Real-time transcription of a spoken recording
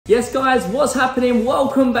Yes guys, what's happening?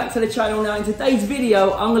 Welcome back to the channel. Now in today's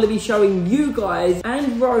video, I'm going to be showing you guys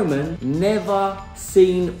and Roman never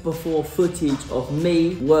seen before footage of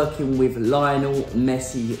me working with Lionel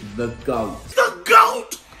Messi, the GOAT. The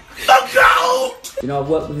GOAT! The GOAT! You know I've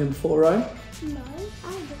worked with him before, Rome? No,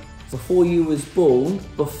 I don't. Before you was born,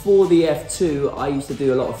 before the F2, I used to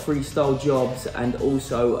do a lot of freestyle jobs and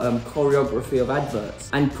also choreography of adverts.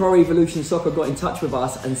 And Pro Evolution Soccer got in touch with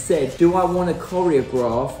us and said, do I want to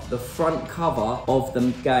choreograph the front cover of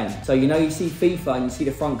the game? So you know you see FIFA and you see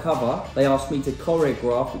the front cover, they asked me to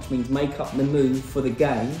choreograph, which means make up the move for the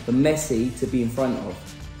game, for Messi to be in front of.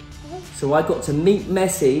 So I got to meet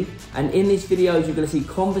Messi, and in these videos you're going to see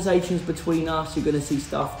conversations between us, you're going to see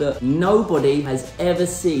stuff that nobody has ever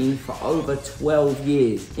seen for over 12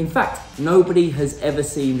 years. In fact, nobody has ever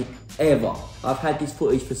seen ever. I've had this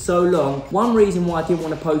footage for so long. One reason why I didn't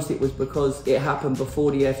want to post it was because it happened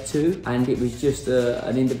before the F2 and it was just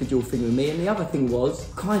an individual thing with me. And the other thing was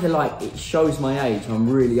kind of like it shows my age. I'm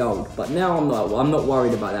really old, but now I'm not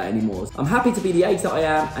worried about that anymore. I'm happy to be the age that I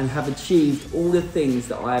am and have achieved all the things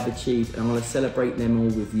that I have achieved, and I'm going to celebrate them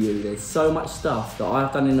all with you. There's so much stuff that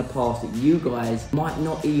I've done in the past that you guys might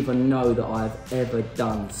not even know that I've ever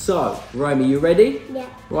done. So, Romy, you ready? Yeah.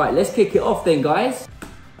 Right, let's kick it off then, guys.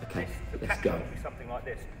 Okay, let's go.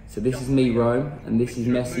 So this is me, Rome, and this is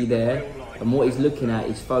Messi there. And what he's looking at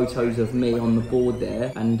is photos of me on the board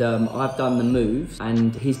there. And I've done the moves,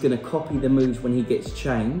 and he's gonna copy the moves when he gets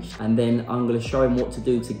changed. And then I'm gonna show him what to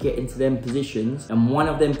do to get into them positions. And one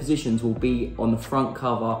of them positions will be on the front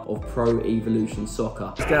cover of Pro Evolution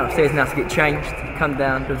Soccer. Let's go upstairs now to get changed, come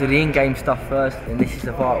down, we'll do the in-game stuff first, and this is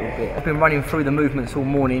the vital bit. I've been running through the movements all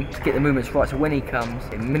morning to get the movements right, so when he comes,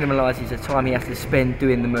 it minimalises the time he has to spend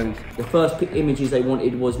doing the moves. The first images they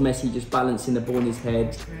wanted was Messi just balancing the ball in his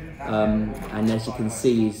head. And as you can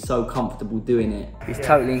see, he's so comfortable doing it. He's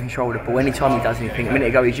totally in control of the ball. Anytime he does anything, a minute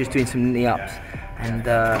ago he's just doing some knee ups, and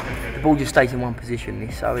the ball just stays in one position.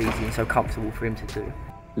 It's so easy and so comfortable for him to do.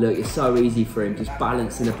 Look, it's so easy for him, just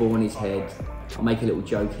balancing the ball on his head. I'll make a little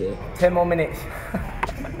joke here. 10 more minutes.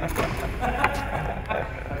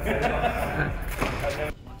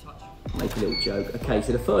 Make a little joke. Okay,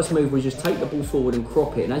 so the first move was just take the ball forward and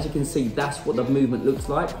crop it, and as you can see, that's what the movement looks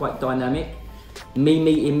like, quite dynamic. Me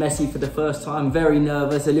meeting Messi for the first time, very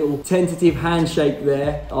nervous, a little tentative handshake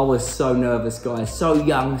there. I was so nervous, guys, so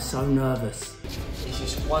young, so nervous. It's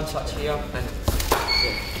just one touch here, and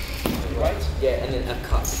right? Yeah, and then a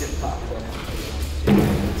cut.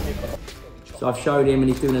 So I've showed him, and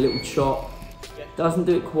he's doing a little chop. Doesn't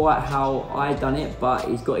do it quite how I done it, but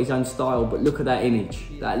he's got his own style. But look at that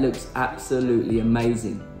image. That looks absolutely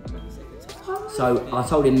amazing. So I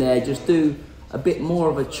told him there, just do a bit more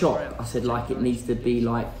of a chop. I said like it needs to be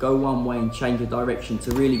like go one way and change the direction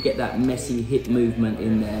to really get that Messi hip movement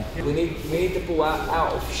in there. We need the ball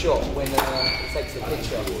out of shot when he takes the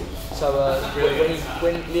picture. So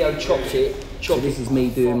when Leo chops it, so this is me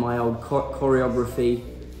doing my old choreography,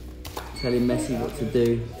 telling Messi what to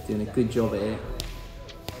do. He's doing a good job at it.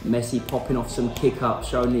 Messi popping off some kick up,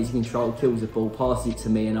 showing his control, kills the ball, passes it to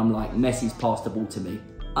me, and I'm like, Messi's passed the ball to me.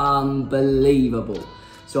 Unbelievable.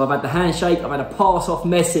 So I've had the handshake, I've had a pass off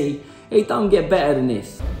Messi. It doesn't get better than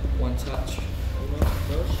this. One touch.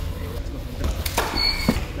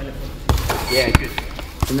 Yeah, good.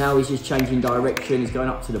 So now he's just changing direction, he's going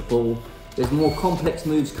up to the ball. There's more complex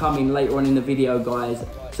moves coming later on in the video, guys.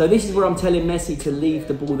 So this is where I'm telling Messi to leave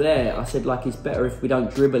the ball there. I said like it's better if we don't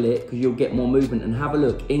dribble it because you'll get more movement, and have a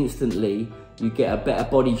look, instantly you get a better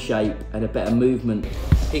body shape and a better movement.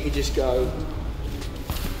 He could just go.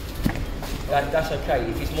 That's okay,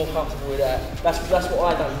 if he's more comfortable with that. That's what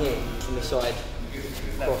I done here, from the side.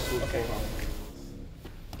 Cross okay.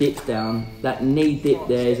 Dips down, that knee dip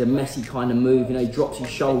there is a Messi kind of move, you know, he drops his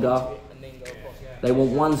shoulder. They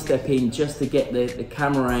want one step in just to get the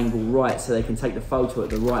camera angle right so they can take the photo at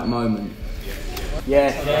the right moment.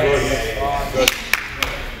 Yeah, good.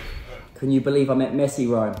 Can you believe I met Messi,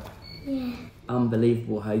 Rome? Yeah.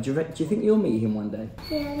 Unbelievable, hey. Do you think you'll meet him one day?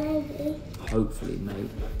 Yeah, maybe. Hopefully, mate.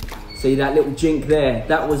 See that little jink there?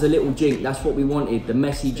 That was a little jink. That's what we wanted. The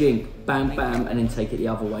Messi jink. Bam, bam, and then take it the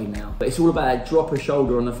other way now. But it's all about that drop of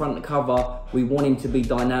shoulder on the front cover. We want him to be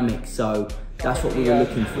dynamic, so that's what we were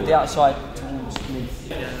looking for. The outside towards me.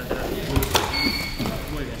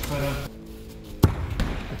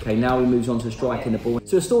 Okay, now he moves on to striking the ball.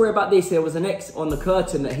 So a story about this, there was an ex on the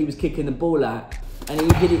curtain that he was kicking the ball at, and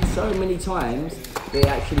he hit it so many times that it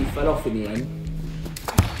actually fell off in the end.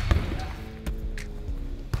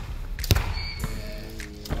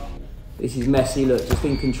 This is Messi, look, just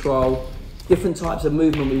in control. different types of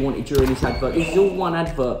movement we wanted during this advert. This is all one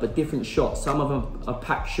advert, but different shots. Some of them are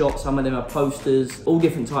packed shots, some of them are posters, all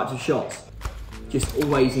different types of shots. Just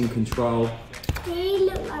always in control. Did he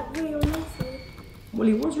look like real Messi? Well,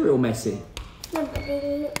 he was real Messi. No, but did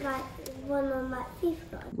he look like one on like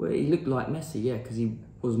FIFA cards? Well, he looked like Messi, yeah, because he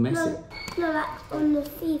was Messi. No, like on the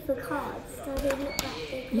FIFA cards, so they look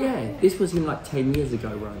like big. Yeah, this was him like 10 years ago,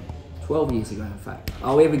 Rome. 12 years ago, in fact.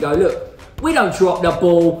 Oh, here we go, look. We don't drop the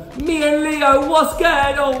ball. Me and Leo, what's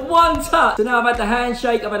going on? One touch. So now I've had the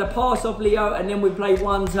handshake, I've had a pass off Leo, and then we play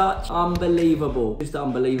one touch. Unbelievable. Just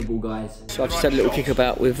unbelievable, guys. So I just had a little kick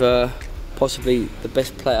about with possibly the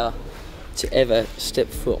best player to ever step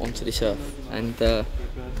foot onto this earth. And yeah,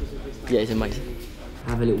 he's amazing.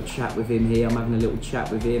 Have a little chat with him here. I'm having a little chat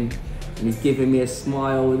with him. And he's giving me a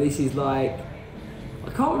smile. This is like, I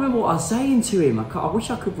can't remember what I was saying to him. I wish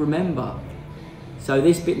I could remember. So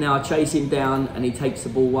this bit now, I chase him down and he takes the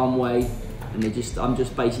ball one way, and I'm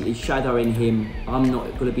just basically shadowing him. I'm not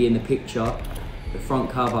going to be in the picture, the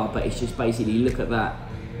front cover, but it's just basically, look at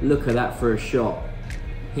that for a shot.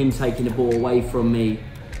 Him taking the ball away from me.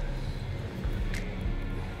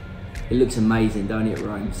 It looks amazing, don't it,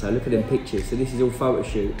 Rome? So look at them pictures. So this is all photo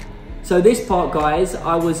shoot. So this part, guys,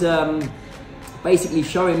 I was basically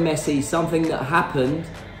showing Messi something that happened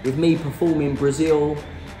with me performing Brazil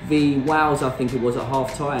v Wales, I think it was, at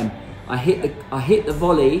half time. I hit the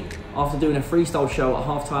volley after doing a freestyle show at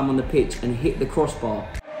half time on the pitch and hit the crossbar.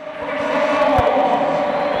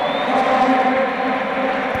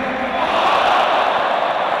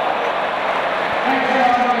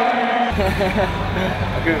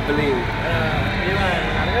 I couldn't believe it.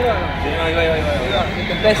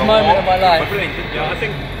 The best moment of my life. I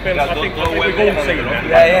think we've all seen it.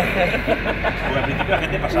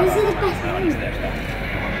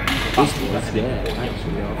 This was, yeah,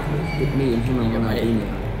 actually, me and him and Ronaldinho.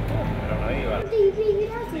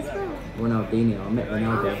 Ronaldinho, I met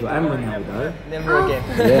Ronaldo as well, and Ronaldo. Never again.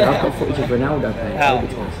 Yeah, I've got footage of Ronaldo playing table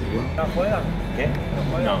tennis as well.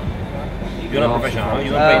 No. You're not professional, you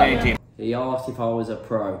don't play in any team. He asked if I was a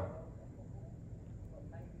pro.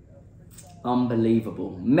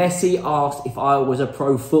 Unbelievable. Messi asked if I was a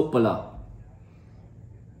pro footballer.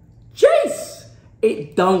 Jeez!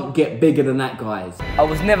 It don't get bigger than that, guys. I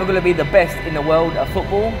was never going to be the best in the world at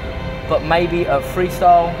football, but maybe at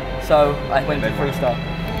freestyle, so I went to freestyle.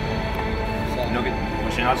 No, que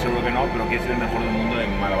profesional seguro que no, pero que es el mejor del mundo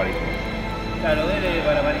en malabarismo. Claro, él es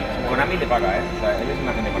malabarista. Konami le paga, ¿eh? O sea, él es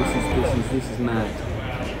una gente de Konami. This is mad.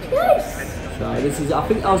 So this is, I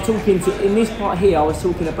think I was talking to, in this part here, I was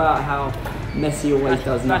talking about how Messi always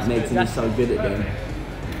does nutmegs and he's so good at them.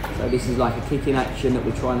 So this is like a kicking action that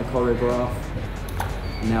we're trying to choreograph.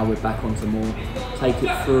 Now we're back onto more. Take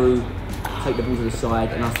it through, take the ball to the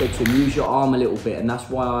side, and I said to him, use your arm a little bit, and that's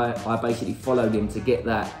why I basically followed him to get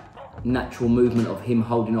that natural movement of him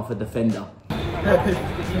holding off a defender. So at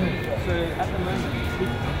the moment,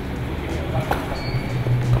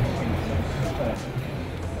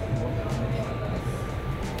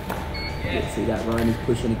 See that, Ryan is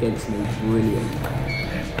pushing against me, brilliant.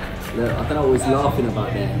 Look, I don't know what he's laughing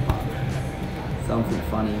about there, but something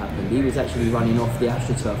funny happened. He was actually running off the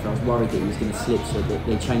AstroTurf, and I was worried that he was going to slip, so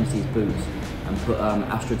they changed his boots and put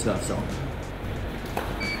AstroTurfs on.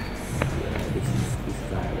 Yeah, this is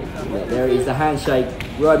unbelievable. Look, there it is, the handshake.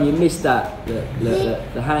 Rome, you missed that.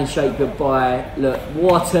 Look, the handshake goodbye. Look,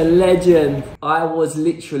 what a legend. I was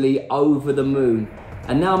literally over the moon.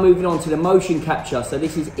 And now moving on to the motion capture. So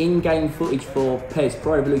this is in-game footage for PES,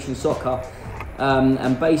 Pro Evolution Soccer.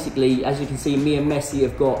 And basically, as you can see, me and Messi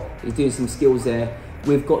he's doing some skills there.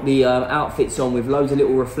 We've got the outfits on with loads of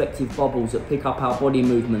little reflective bubbles that pick up our body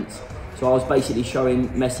movements. So I was basically showing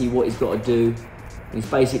Messi what he's got to do. And it's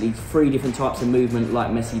basically 3 different types of movement like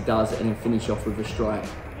Messi does, and then finish off with a strike.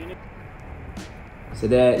 So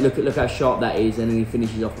there, look how sharp that is, and then he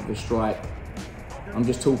finishes off with a strike. I'm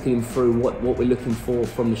just talking him through what we're looking for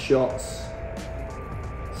from the shots.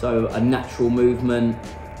 So a natural movement,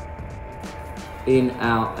 in,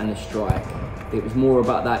 out, and a strike. It was more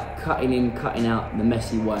about that cutting in, cutting out the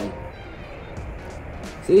Messi way.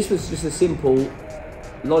 So this was just a simple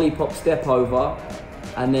lollipop step over,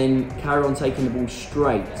 and then carry on taking the ball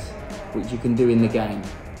straight, which you can do in the game.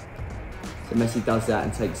 So Messi does that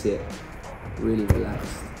and takes it really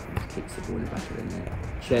relaxed. Just kicks the ball in the back of the net.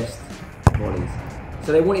 Chest, volleys.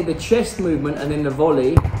 So they wanted the chest movement and then the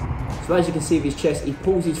volley. So as you can see with his chest, he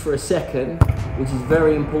pauses for a second, which is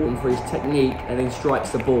very important for his technique, and then strikes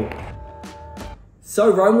the ball. So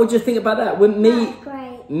Rome, what do you think about that? With me,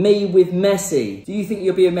 great. me with Messi. Do you think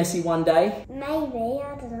you'll be a Messi one day? Maybe,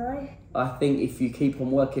 I don't know. I think if you keep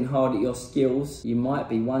on working hard at your skills, you might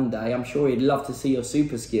be one day. I'm sure he'd love to see your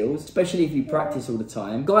super skills, especially if you practice all the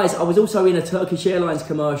time. Guys, I was also in a Turkish Airlines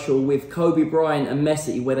commercial with Kobe Bryant and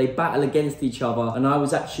Messi where they battle against each other, and I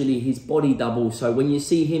was actually his body double. So when you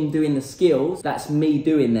see him doing the skills, that's me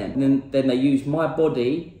doing them. And then they use my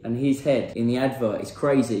body and his head in the advert. It's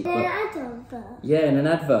crazy. In an advert? Yeah, in an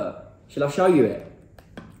advert. Shall I show you it?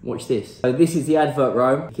 Watch this. So this is the advert,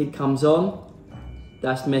 Rome. The kid comes on.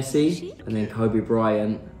 That's Messi, and then Kobe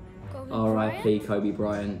Bryant, R.I.P. Kobe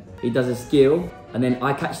Bryant. He does a skill, and then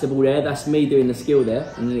I catch the ball there, that's me doing the skill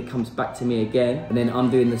there, and then it comes back to me again, and then I'm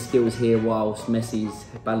doing the skills here whilst Messi's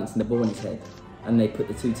balancing the ball in his head. And they put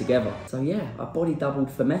the two together. So yeah, I body doubled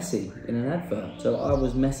for Messi in an advert. So I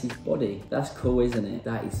was Messi's body. That's cool, isn't it?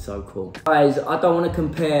 That is so cool. Guys, I don't want to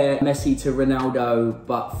compare Messi to Ronaldo,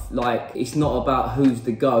 but like, it's not about who's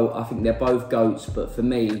the GOAT. I think they're both GOATs, but for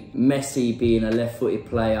me, Messi being a left-footed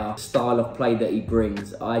player, style of play that he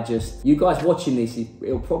brings, you guys watching this,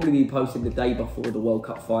 it'll probably be posted the day before the World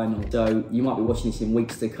Cup final. So you might be watching this in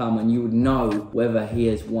weeks to come and you would know whether he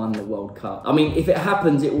has won the World Cup. I mean, if it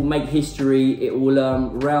happens, it will make history. It will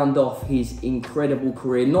round off his incredible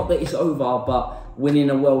career. Not that it's over, but winning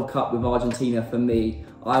a World Cup with Argentina, for me,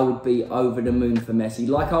 I would be over the moon for Messi.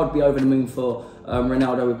 Like I would be over the moon for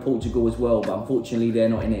Ronaldo with Portugal as well, but unfortunately they're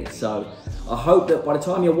not in it. So I hope that by the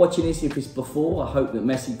time you're watching this, if it's before, I hope that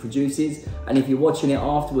Messi produces. And if you're watching it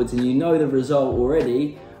afterwards and you know the result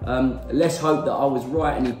already, let's hope that I was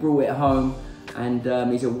right and he brought it home and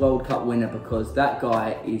he's a World Cup winner, because that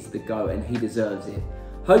guy is the GOAT and he deserves it.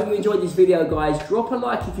 Hope you enjoyed this video, guys. Drop a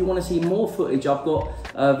like if you want to see more footage. I've got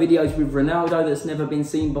videos with Ronaldo that's never been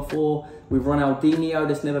seen before, with Ronaldinho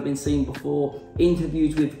that's never been seen before,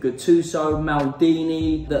 interviews with Gattuso,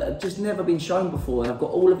 Maldini that have just never been shown before, and I've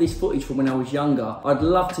got all of this footage from when I was younger. I'd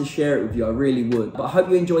love to share it with you, I really would. But I hope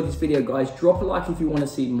you enjoyed this video, guys. Drop a like if you want to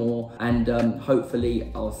see more, and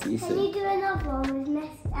hopefully I'll see you soon. Can you do another one with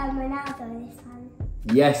Messi and Ronaldo this time?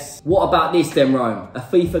 Yes. What about this then, Rome? A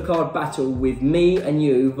FIFA card battle with me and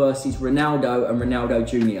you versus Ronaldo and Ronaldo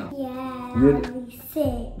Jr. Yeah, that would be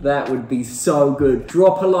sick. That would be so good.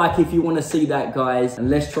 Drop a like if you want to see that, guys, and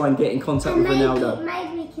let's try and get in contact with Ronaldo.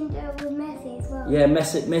 Maybe we can do it with Messi as well. Yeah,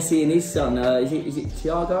 Messi and his son. Is it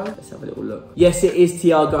Thiago? Let's have a little look. Yes, it is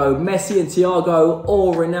Thiago. Messi and Thiago,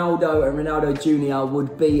 or Ronaldo and Ronaldo Jr.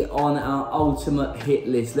 would be on our ultimate hit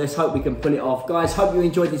list. Let's hope we can pull it off. Guys, hope you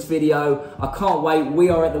enjoyed this video. I can't wait. We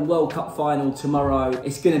are at the World Cup final tomorrow.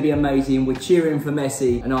 It's going to be amazing. We're cheering for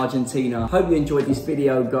Messi and Argentina. Hope you enjoyed this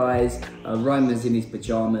video, guys. Roman's in his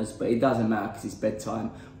pajamas, but it doesn't matter because it's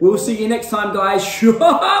bedtime. We'll see you next time, guys.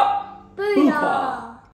 Booyah!